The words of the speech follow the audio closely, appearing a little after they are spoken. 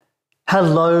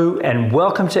Hello and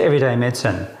welcome to Everyday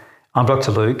Medicine. I'm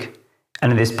Dr. Luke, and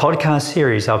in this podcast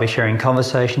series I'll be sharing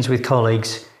conversations with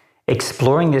colleagues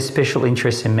exploring their special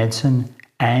interests in medicine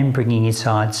and bringing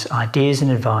insights, ideas and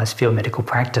advice for your medical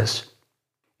practice.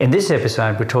 In this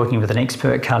episode we're talking with an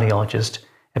expert cardiologist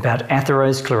about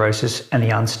atherosclerosis and the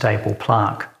unstable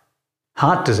plaque.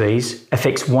 Heart disease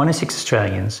affects 1 in 6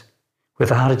 Australians, with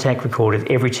a heart attack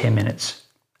recorded every 10 minutes,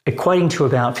 equating to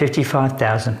about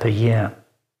 55,000 per year.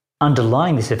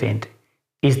 Underlying this event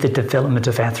is the development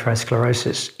of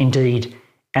atherosclerosis. Indeed,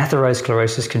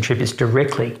 atherosclerosis contributes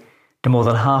directly to more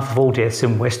than half of all deaths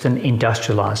in Western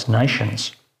industrialised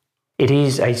nations. It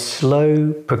is a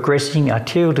slow, progressing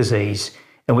arterial disease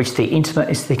in which the intima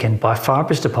is thickened by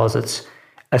fibrous deposits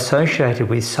associated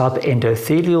with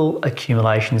subendothelial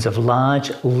accumulations of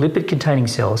large lipid-containing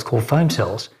cells called foam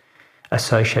cells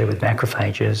associated with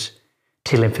macrophages,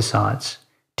 T lymphocytes,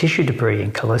 tissue debris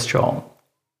and cholesterol.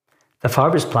 The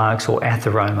fibrous plaques, or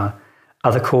atheroma,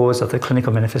 are the cause of the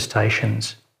clinical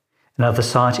manifestations and are the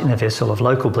site in the vessel of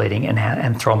local bleeding and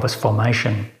thrombus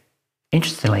formation.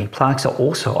 Interestingly, plaques are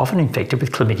also often infected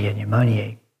with chlamydia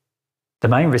pneumoniae. The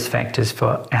main risk factors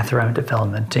for atheroma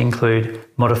development include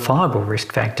modifiable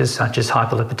risk factors such as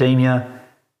hyperlipidemia,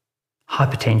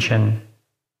 hypertension,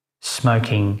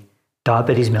 smoking,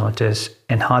 diabetes mellitus,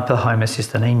 and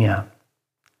hyperhomocystinemia.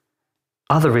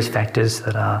 Other risk factors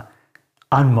that are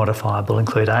unmodifiable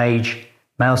include age,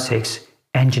 male sex,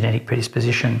 and genetic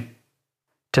predisposition.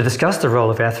 To discuss the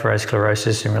role of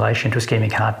atherosclerosis in relation to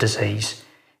ischemic heart disease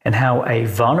and how a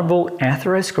vulnerable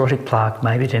atherosclerotic plaque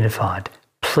may be identified,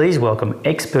 please welcome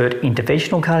expert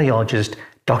interventional cardiologist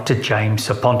Dr. James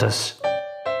Psontis.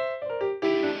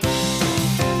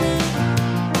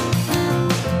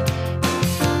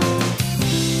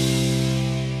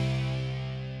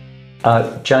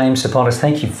 James Psontis,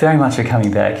 thank you very much for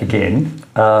coming back again.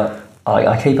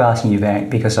 I keep asking you back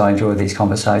because I enjoy these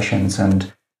conversations,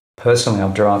 and personally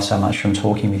I've derived so much from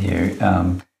talking with you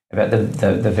about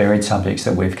the varied subjects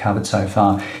that we've covered so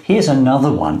far. Here's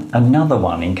another one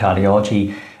in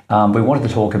cardiology. We wanted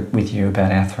to talk with you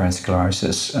about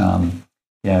atherosclerosis.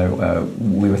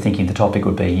 We were thinking the topic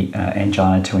would be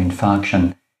angina to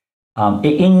infarction.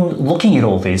 In looking at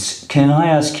all this, can I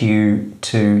ask you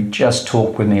to just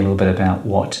talk with me a little bit about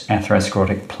what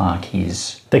atherosclerotic plaque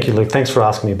is? Thank you, Luke. Thanks for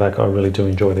asking me back. I really do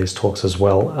enjoy these talks as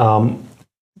well.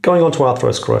 Going on to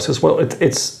atherosclerosis, well,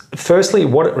 it's firstly,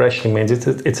 what it actually means,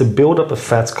 it's a buildup of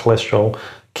fats, cholesterol,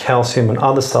 calcium and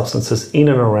other substances in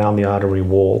and around the artery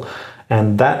wall.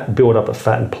 And that buildup of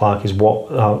fat and plaque is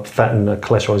fat and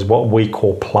cholesterol is what we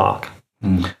call plaque.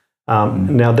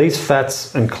 Now, these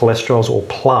fats and cholesterols or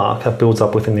plaque that builds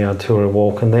up within the arterial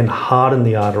wall can then harden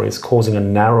the arteries, causing a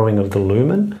narrowing of the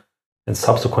lumen and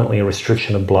subsequently a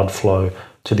restriction of blood flow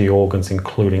to the organs,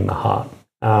 including the heart.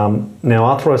 Now,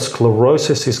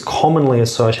 atherosclerosis is commonly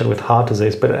associated with heart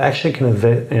disease, but it actually can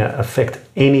affect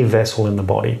any vessel in the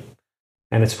body.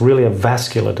 And it's really a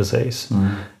vascular disease.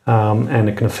 And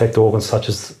it can affect organs such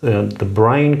as the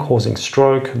brain, causing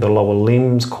stroke, the lower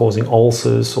limbs, causing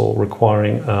ulcers or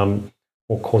causing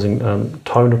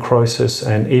toe necrosis,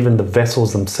 and even the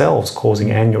vessels themselves causing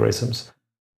aneurysms.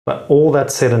 But all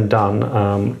that said and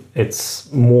done,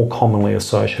 it's more commonly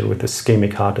associated with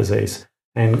ischemic heart disease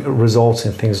and results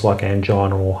in things like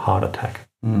angina or heart attack.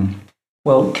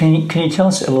 Well, can you tell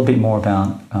us a little bit more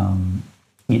about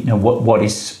what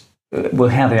is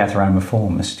how the atheroma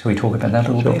forms? Can we talk about that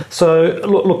a little bit? So,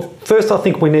 look, first I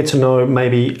think we need to know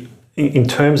maybe in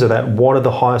terms of that, what are the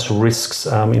highest risks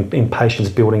in patients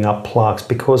building up plaques?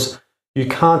 Because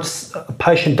a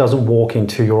patient doesn't walk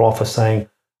into your office saying,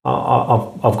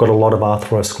 I've got a lot of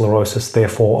atherosclerosis,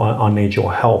 therefore I need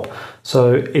your help.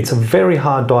 So it's a very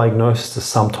hard diagnosis to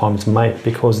sometimes make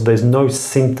because there's no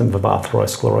symptom of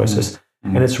atherosclerosis.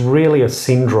 And it's really a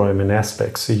syndrome in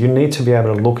aspects. So you need to be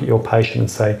able to look at your patient and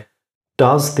say,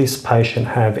 does this patient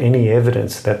have any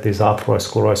evidence that there's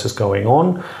atherosclerosis going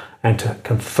on? And to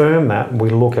confirm that, we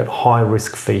look at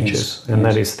high-risk features.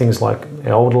 That is things like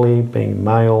elderly, being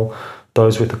male,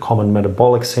 those with a common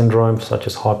metabolic syndrome, such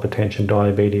as hypertension,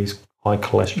 diabetes, high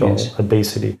cholesterol,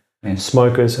 obesity,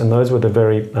 smokers, and those with a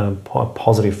very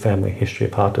positive family history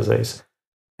of heart disease.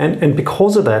 And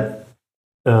because of that,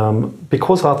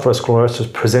 because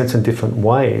atherosclerosis presents in different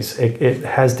ways, it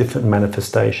has different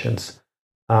manifestations.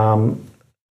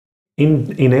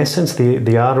 In essence,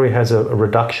 the artery has a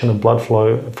reduction of blood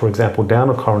flow, for example, down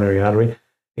a coronary artery.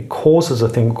 It causes a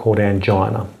thing called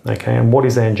angina. Okay, and what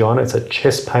is angina? It's a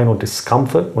chest pain or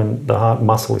discomfort when the heart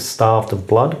muscle is starved of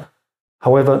blood.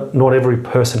 However, not every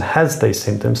person has these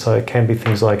symptoms, so it can be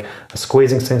things like a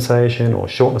squeezing sensation or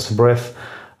shortness of breath,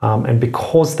 And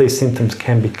because these symptoms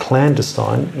can be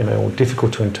clandestine, or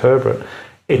difficult to interpret,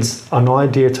 it's an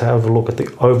idea to have a look at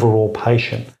the overall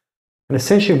patient. And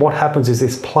essentially what happens is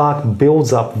this plaque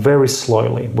builds up very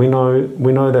slowly. We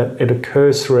know that it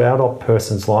occurs throughout a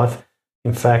person's life.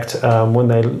 In fact, when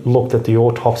they looked at the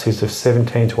autopsies of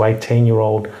 17 to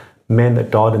 18-year-old men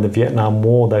that died in the Vietnam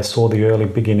War, they saw the early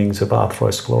beginnings of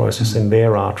atherosclerosis in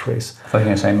their arteries. I thought you were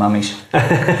going to say mummies.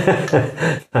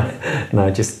 No,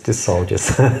 just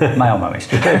soldiers. Male mummies.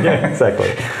 Yeah,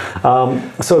 exactly.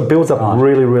 So it builds up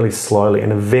really, really slowly,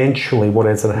 and eventually what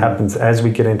ends up happens as we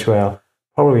get into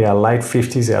probably our late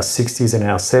 50s, our 60s, and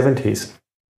our 70s,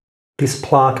 this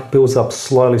plaque builds up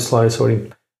slowly, so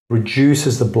it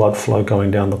reduces the blood flow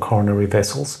going down the coronary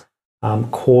vessels,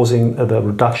 causing the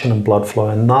reduction in blood flow,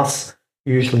 and thus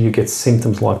usually you get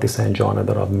symptoms like this angina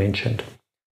that I've mentioned.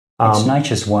 It's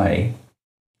nature's way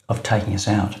of taking us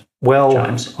out. Well,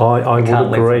 James, I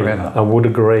would agree. I would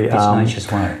agree. It's nature's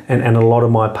way. And a lot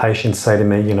of my patients say to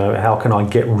me, how can I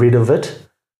get rid of it?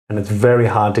 And it's very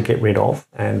hard to get rid of.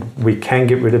 And we can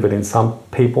get rid of it in some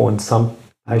people, and some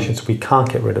patients we can't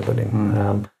get rid of it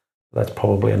in. That's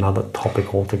probably another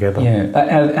topic altogether.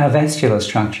 Yeah, our vascular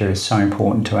structure is so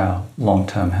important to our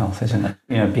long-term health, isn't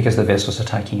it? Because the vessels are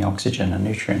taking oxygen and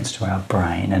nutrients to our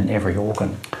brain and every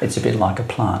organ. It's a bit like a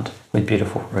plant with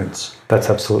beautiful roots. That's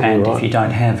absolutely right. And if you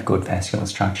don't have good vascular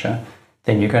structure,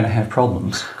 then you're going to have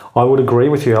problems. I would agree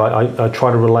with you. I try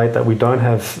to relate that we don't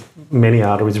have many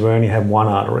arteries. We only have one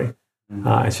artery.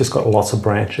 It's just got lots of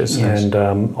branches. Yes. And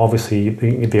obviously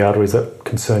the arteries that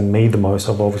concern me the most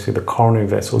are obviously the coronary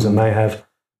vessels, and they have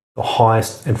the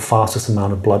highest and fastest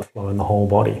amount of blood flow in the whole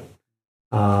body.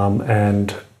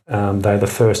 And they're the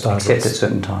first arteries. Except at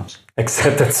certain times.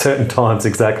 Except at certain times,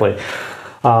 exactly.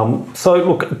 So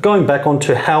look, going back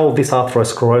onto how this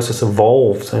atherosclerosis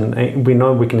evolves, and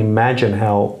we can imagine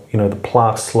how the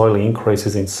plaque slowly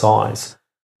increases in size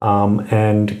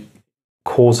and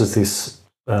causes this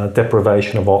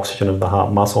deprivation of oxygen of the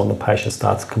heart muscle, and the patient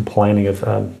starts complaining of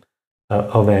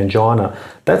angina.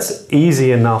 That's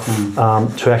easy enough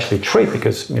to actually treat,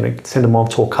 because send them off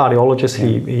to a cardiologist.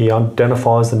 He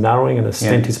identifies the narrowing, and a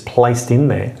stent is placed in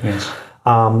there. Yes.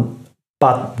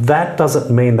 But that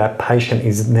doesn't mean that patient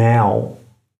is now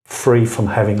free from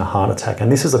having a heart attack.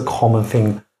 And this is a common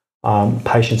thing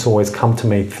patients always come to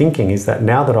me thinking, is that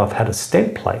now that I've had a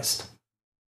stent placed,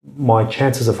 my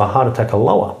chances of a heart attack are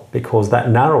lower, because that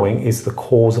narrowing is the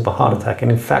cause of a heart attack.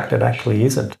 And in fact, it actually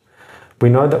isn't. We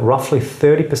know that roughly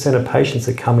 30% of patients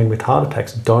that come in with heart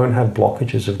attacks don't have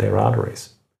blockages of their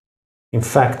arteries. In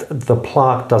fact, the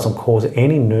plaque doesn't cause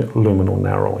any luminal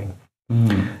narrowing.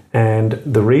 And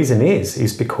the reason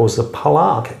is because the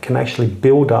plaque can actually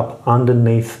build up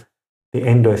underneath the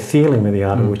endothelium of the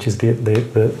artery, which is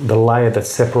the layer that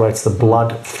separates the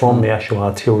blood from the actual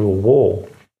arterial wall.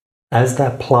 As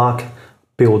that plaque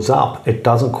builds up, it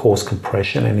doesn't cause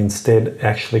compression, and instead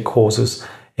actually causes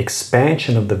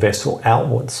expansion of the vessel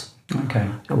outwards,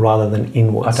 rather than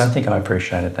inwards. I don't think I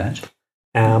appreciated that.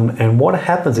 And what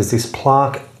happens is this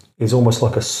plaque is almost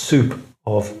like a soup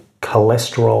of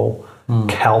cholesterol,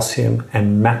 calcium,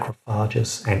 and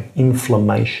macrophages and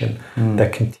inflammation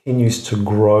that continues to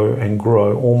grow and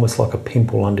grow, almost like a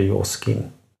pimple under your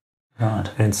skin. Right.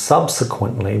 And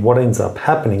subsequently, what ends up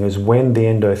happening is when the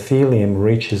endothelium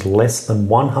reaches less than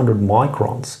 100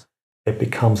 microns, it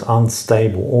becomes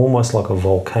unstable, almost like a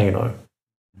volcano.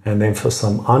 And then for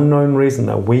some unknown reason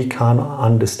that we can't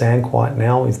understand quite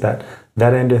now, is that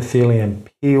endothelium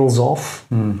peels off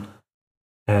and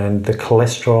the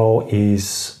cholesterol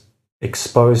is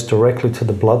exposed directly to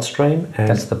the bloodstream. And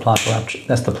that's the plaque rupture.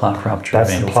 That's the plaque rupture.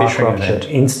 That's the plaque rupture.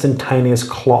 Instantaneous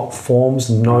clot forms,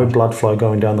 no blood flow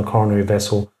going down the coronary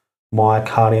vessel,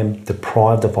 myocardium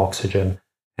deprived of oxygen,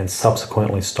 and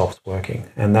subsequently stops working.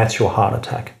 And that's your heart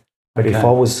attack. But if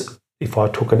I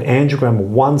took an angiogram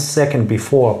 1 second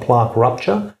before a plaque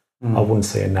rupture, I wouldn't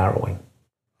see a narrowing.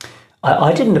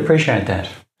 I didn't appreciate that.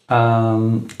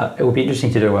 It would be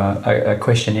interesting to do a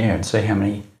questionnaire and see how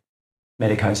many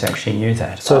medicos actually knew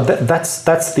that. So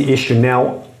that's the issue.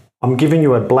 Now, I'm giving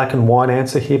you a black and white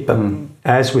answer here, but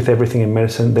as with everything in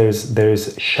medicine,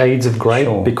 there's shades of grey,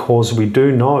 because we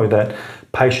do know that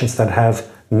patients that have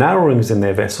narrowings in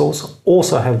their vessels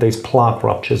also have these plaque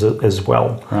ruptures as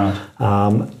well.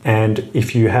 Right. And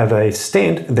if you have a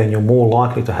stent, then you're more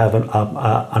likely to have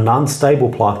an unstable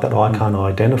plaque that I can't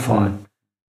identify.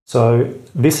 So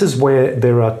this is where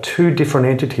there are two different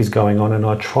entities going on, and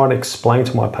I try to explain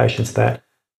to my patients that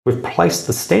we've placed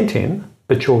the stent in,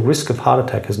 but your risk of heart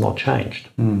attack has not changed.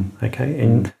 Okay,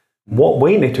 and What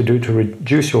we need to do to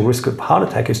reduce your risk of heart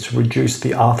attack is to reduce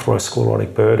the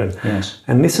atherosclerotic burden. Yes.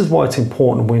 And this is why it's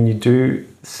important when you do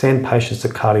send patients to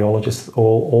cardiologists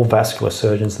or vascular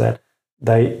surgeons that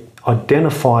they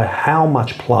identify how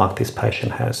much plaque this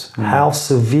patient has, how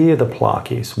severe the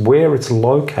plaque is, where it's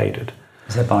located.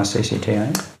 Is that by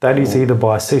CCTA? That is either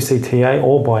by CCTA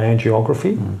or by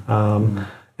angiography.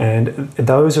 And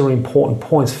those are important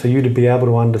points for you to be able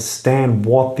to understand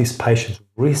what this patient's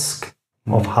risk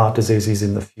of heart disease is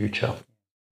in the future.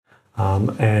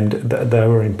 And they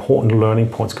were important learning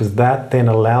points because that then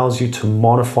allows you to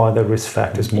modify the risk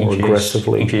factors more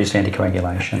aggressively. Introduce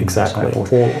anticoagulation. Exactly. And so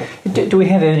forth. Do we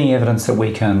have any evidence that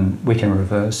we can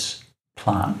reverse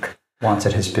plaque once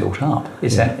it has built up?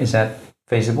 Is that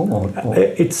feasible, or can we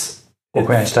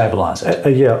stabilise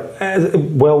it?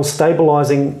 Well,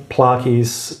 stabilising plaque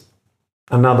is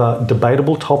another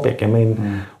debatable topic. I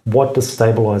mean, what does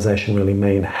stabilisation really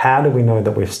mean? How do we know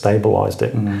that we've stabilised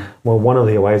it? Well, one of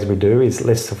the ways we do is,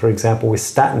 for example, with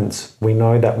statins. We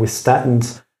know that with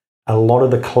statins, a lot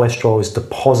of the cholesterol is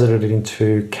deposited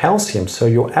into calcium. So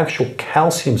your actual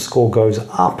calcium score goes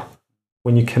up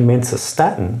when you commence a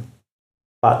statin,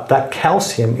 but that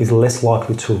calcium is less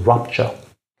likely to rupture.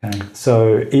 Okay.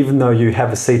 So even though you have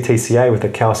a CTCA with a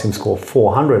calcium score of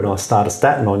 400 and I start a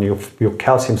statin on you, your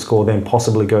calcium score then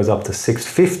possibly goes up to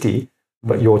 650,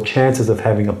 but your chances of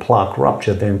having a plaque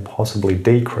rupture then possibly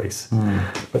decrease.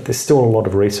 But there's still a lot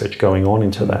of research going on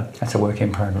into that. That's a work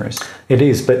in progress. It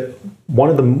is, but one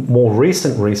of the more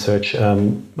recent research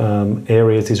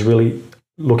areas is really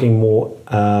looking more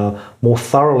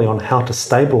thoroughly on how to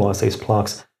stabilise these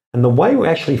plaques. And the way we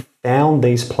actually found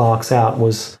these plaques out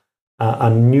was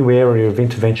a new area of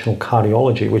interventional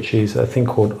cardiology, which is a thing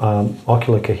called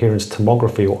ocular coherence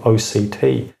tomography, or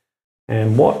OCT.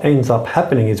 And what ends up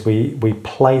happening is we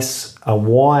place a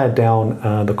wire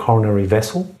down the coronary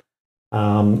vessel.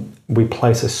 We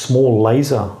place a small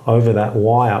laser over that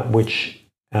wire, which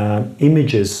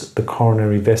images the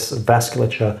coronary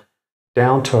vasculature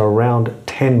down to around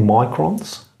 10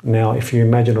 microns. Now, if you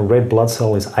imagine a red blood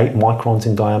cell is 8 microns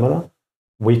in diameter,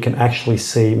 we can actually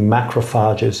see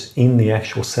macrophages in the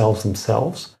actual cells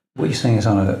themselves. What you're saying is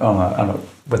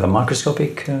with a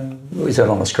microscopic, is that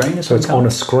on a screen or something? So it's on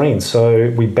a screen.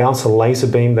 So we bounce a laser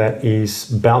beam that is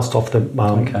bounced off the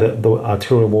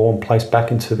arterial wall and placed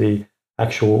back into the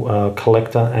actual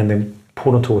collector and then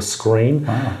put onto a screen.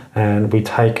 Wow. And we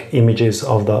take images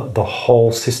of the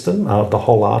whole system, the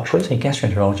whole artery. See,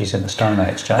 gastroenterology's in the Stone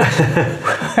Age, Jay.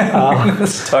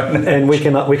 And we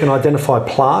can identify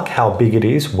plaque, how big it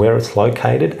is, where it's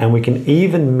located, and we can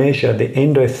even measure the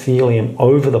endothelium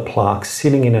over the plaque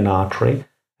sitting in an artery,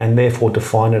 and therefore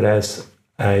define it as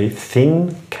a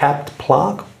thin capped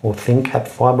plaque or thin capped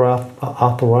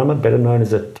fibroatheroma, better known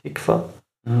as a TICFA.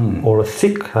 Or a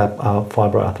thick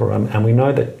fibroatheroma, and we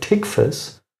know that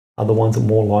TICFAs are the ones that are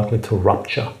more likely to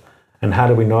rupture. And how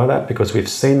do we know that? Because we've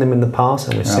seen them in the past,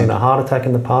 and we've seen a heart attack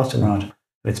in the past, and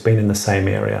it's been in the same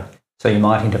area. So you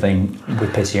might intervene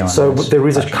with PCI. So there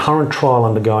is a current trial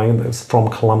undergoing that's from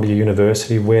Columbia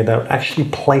University where they're actually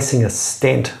placing a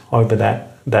stent over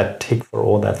that TICFA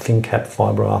or that thin cap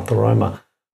fibroatheroma.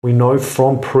 We know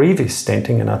from previous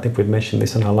stenting, and I think we've mentioned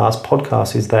this in our last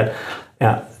podcast, is that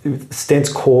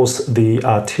stents cause the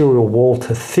arterial wall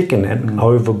to thicken and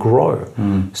overgrow.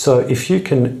 So if you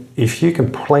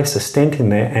can place a stent in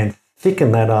there and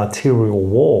thicken that arterial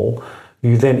wall,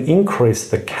 you then increase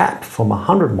the cap from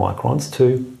 100 microns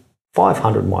to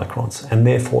 500 microns, and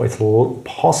therefore it's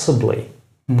possibly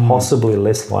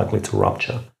less likely to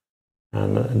rupture.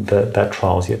 And that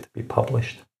trial is yet to be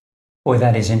published. Boy,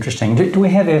 that is interesting. Do we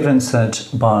have evidence that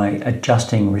by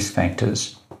adjusting risk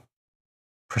factors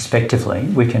prospectively,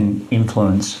 we can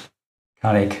influence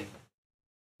cardiac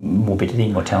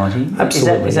morbidity, mortality?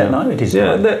 Absolutely. Is that known? It is.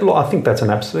 Yeah, I think that's an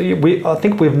absolute. I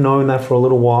think we've known that for a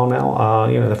little while now.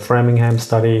 The Framingham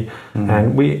study,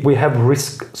 and we have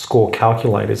risk score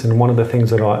calculators. And one of the things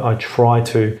that I try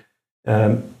to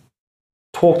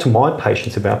talk to my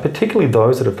patients about, particularly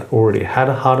those that have already had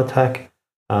a heart attack,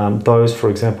 those, for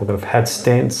example, that have had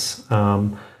stents,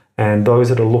 and those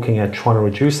that are looking at trying to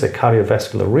reduce their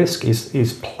cardiovascular risk,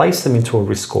 is place them into a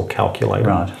risk score calculator,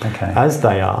 as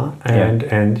they are, and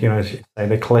say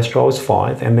their cholesterol is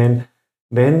 5, and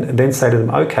then say to them,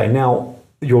 okay, now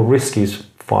your risk is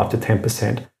 5 to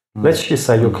 10%. Let's just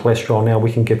say your cholesterol now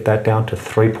we can get that down to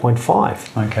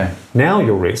 3.5. Okay. Now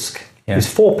your risk is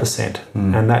 4%,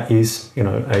 and that is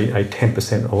a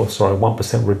 10% or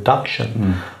 1%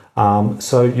 reduction.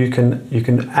 So you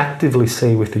can actively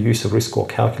see with the use of risk score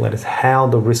calculators how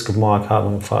the risk of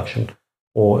myocardial infarction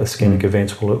or ischemic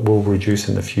events will reduce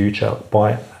in the future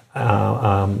by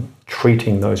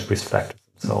treating those risk factors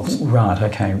themselves. Right,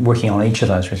 okay. Working on each of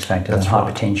those risk factors, That's and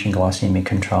right. hypertension, glycemic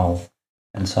control,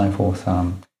 and so forth.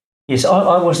 Yes,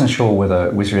 I wasn't sure whether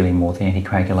it was really more the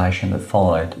anticoagulation that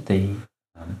followed the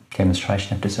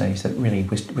demonstration of disease that really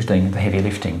was doing the heavy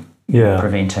lifting,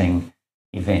 preventing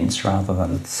events rather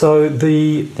than so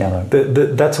the other.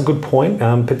 That's a good point.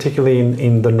 Particularly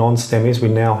in the non-STEMIs, we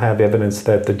now have evidence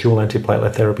that the dual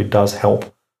antiplatelet therapy does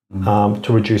help to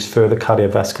reduce further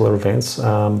cardiovascular events.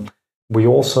 We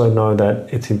also know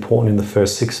that it's important in the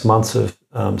first 6 months of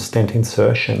stent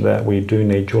insertion that we do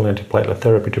need dual antiplatelet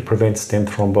therapy to prevent stent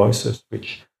thrombosis,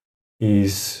 which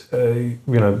is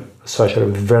associated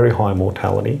with very high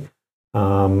mortality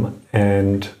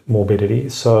and morbidity.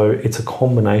 So it's a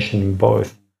combination in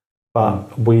both.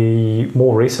 But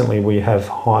more recently we have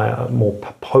more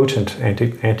potent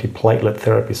antiplatelet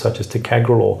therapy such as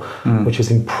ticagrelor, which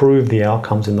has improved the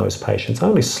outcomes in those patients,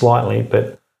 only slightly,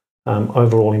 but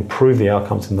overall improve the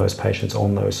outcomes in those patients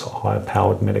on those higher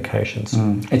powered medications.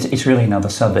 It's really another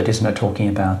subject, isn't it, talking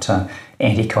about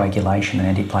anticoagulation and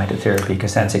antiplatelet therapy,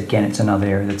 because it's another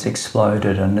area that's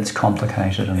exploded and it's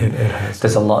complicated, and it has.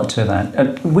 There's a lot to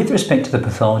that. With respect to the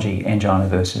pathology, angina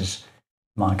versus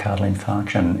myocardial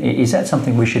infarction, is that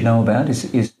something we should know about?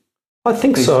 I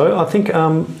think so. I think,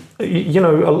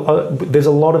 there's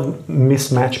a lot of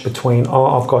mismatch between,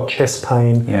 I've got chest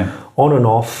pain on and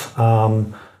off,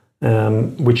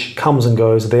 which comes and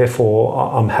goes,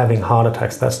 therefore I'm having heart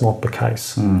attacks. That's not the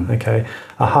case. Okay,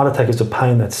 a heart attack is a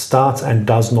pain that starts and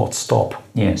does not stop.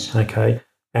 Yes. Okay,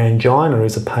 angina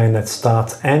is a pain that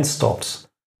starts and stops.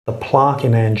 The plaque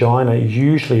in angina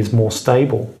usually is more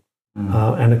stable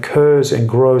and occurs and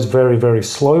grows very, very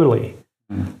slowly.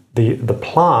 The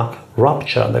plaque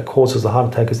rupture that causes a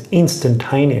heart attack is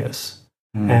instantaneous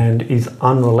and is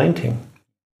unrelenting.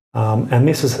 And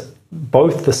this is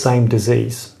both the same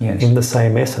disease in the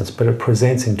same essence, but it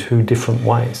presents in two different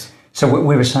ways. So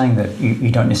we were saying that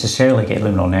you don't necessarily get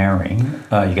luminal narrowing,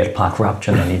 you get a plaque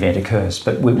rupture and the event occurs,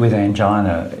 but with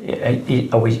angina,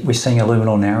 are we seeing a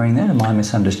luminal narrowing there? Am I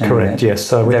misunderstanding that? Correct, yes.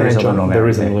 So with angina, there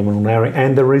is a luminal narrowing,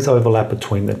 and there is overlap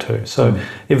between the two. So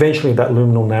eventually that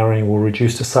luminal narrowing will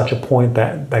reduce to such a point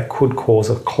that could cause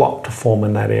a clot to form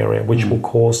in that area, which will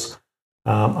cause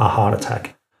a heart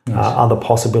attack. Yes. Other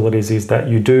possibilities is that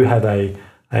you do have a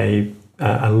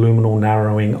luminal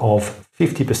narrowing of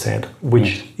 50%,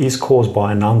 which is caused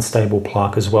by an unstable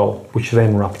plaque as well, which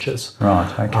then ruptures.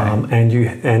 Right. Okay.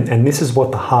 And this is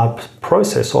what the hard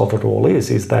process of it all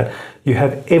is that you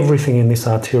have everything in this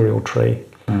arterial tree.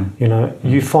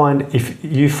 You find if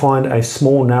you find a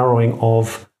small narrowing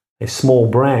of a small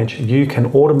branch, you can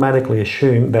automatically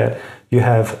assume that you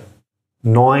have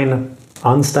 9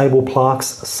 unstable plaques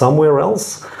somewhere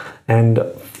else and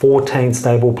 14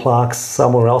 stable plaques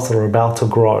somewhere else that are about to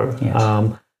grow.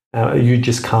 Yes. You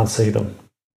just can't see them.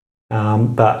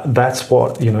 But that's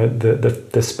what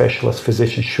the specialist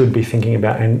physician should be thinking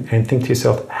about and think to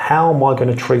yourself, how am I going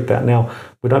to treat that? Now,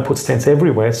 we don't put stents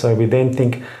everywhere, so we then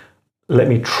think, let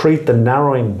me treat the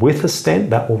narrowing with a stent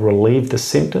that will relieve the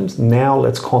symptoms. Now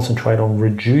let's concentrate on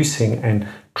reducing and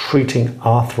treating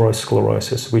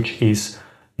atherosclerosis, which is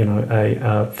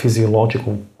a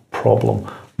physiological problem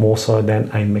more so than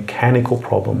a mechanical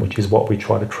problem, which is what we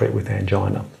try to treat with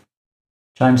angina.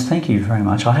 James, thank you very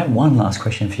much. I have one last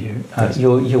question for you. Yes.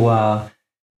 You are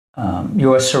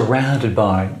surrounded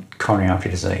by coronary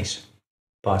artery disease,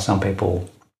 by some people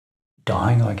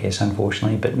dying, I guess,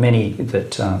 unfortunately, but many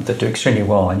that do extremely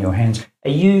well in your hands.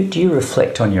 Do you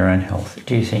reflect on your own health?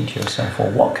 Do you think to yourself,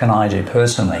 well, what can I do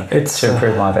personally to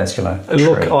improve my vascular tree?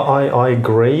 Look, I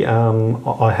agree.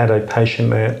 I had a patient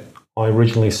that I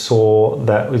originally saw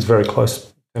that was very close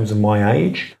in terms of my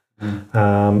age.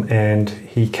 And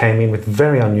he came in with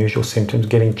very unusual symptoms,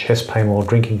 getting chest pain while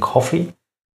drinking coffee.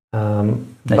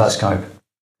 Scope.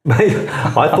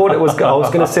 I thought I was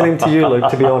going to send him to you, Luke,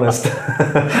 to be honest.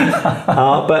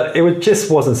 But just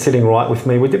wasn't sitting right with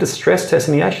me. We did a stress test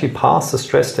and he actually passed the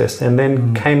stress test and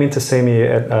then came in to see me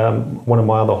at one of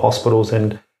my other hospitals,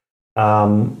 and I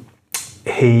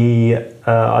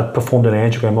performed an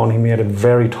angiogram on him. He had a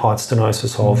very tight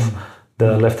stenosis of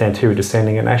the left anterior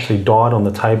descending and actually died on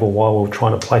the table while we were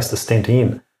trying to place the stent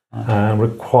in.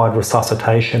 Required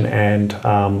resuscitation and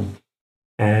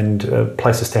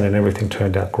place the stent, and everything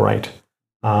turned out great.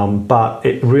 But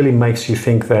it really makes you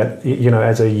think that,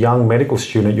 as a young medical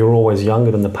student, you're always younger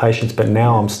than the patients, but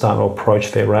now I'm starting to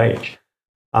approach their age.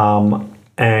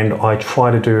 And I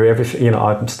try to do everything,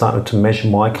 I'm starting to measure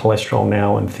my cholesterol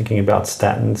now and thinking about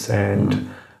statins and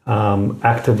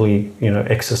actively,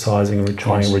 exercising and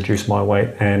trying to reduce my weight.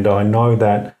 And I know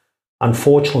that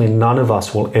unfortunately none of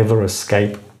us will ever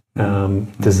escape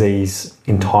disease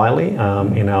entirely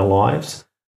in our lives.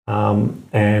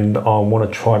 And I want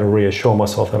to try to reassure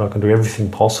myself that I can do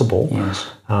everything possible,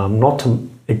 not to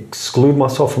exclude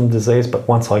myself from disease, but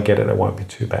once I get it, it won't be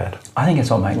too bad. I think it's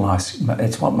what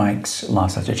makes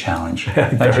life such a challenge.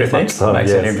 Very much so,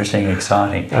 Makes it interesting and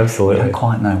exciting. Absolutely. You don't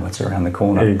quite know what's around the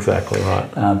corner. Exactly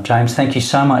right. James, thank you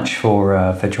so much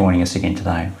for joining us again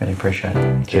today. Really appreciate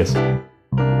it. Cheers.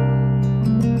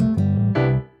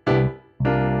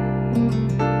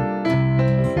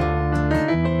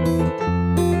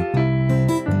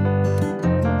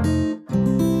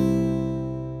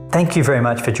 Thank you very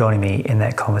much for joining me in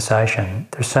that conversation.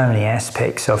 There's so many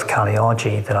aspects of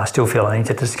cardiology that I still feel I need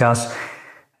to discuss,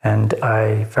 and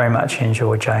I very much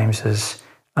enjoy James's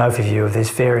overview of this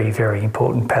very, very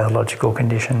important pathological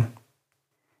condition.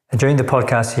 And during the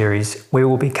podcast series, we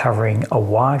will be covering a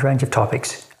wide range of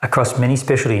topics across many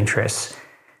specialty interests.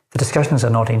 The discussions are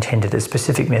not intended as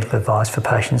specific medical advice for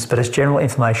patients, but as general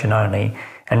information only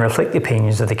and reflect the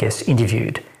opinions of the guests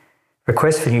interviewed.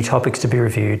 Requests for new topics to be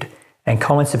reviewed and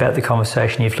comments about the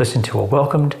conversation you've listened to are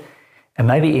welcomed, and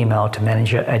may be emailed to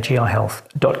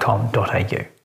manager@gihealth.com.au.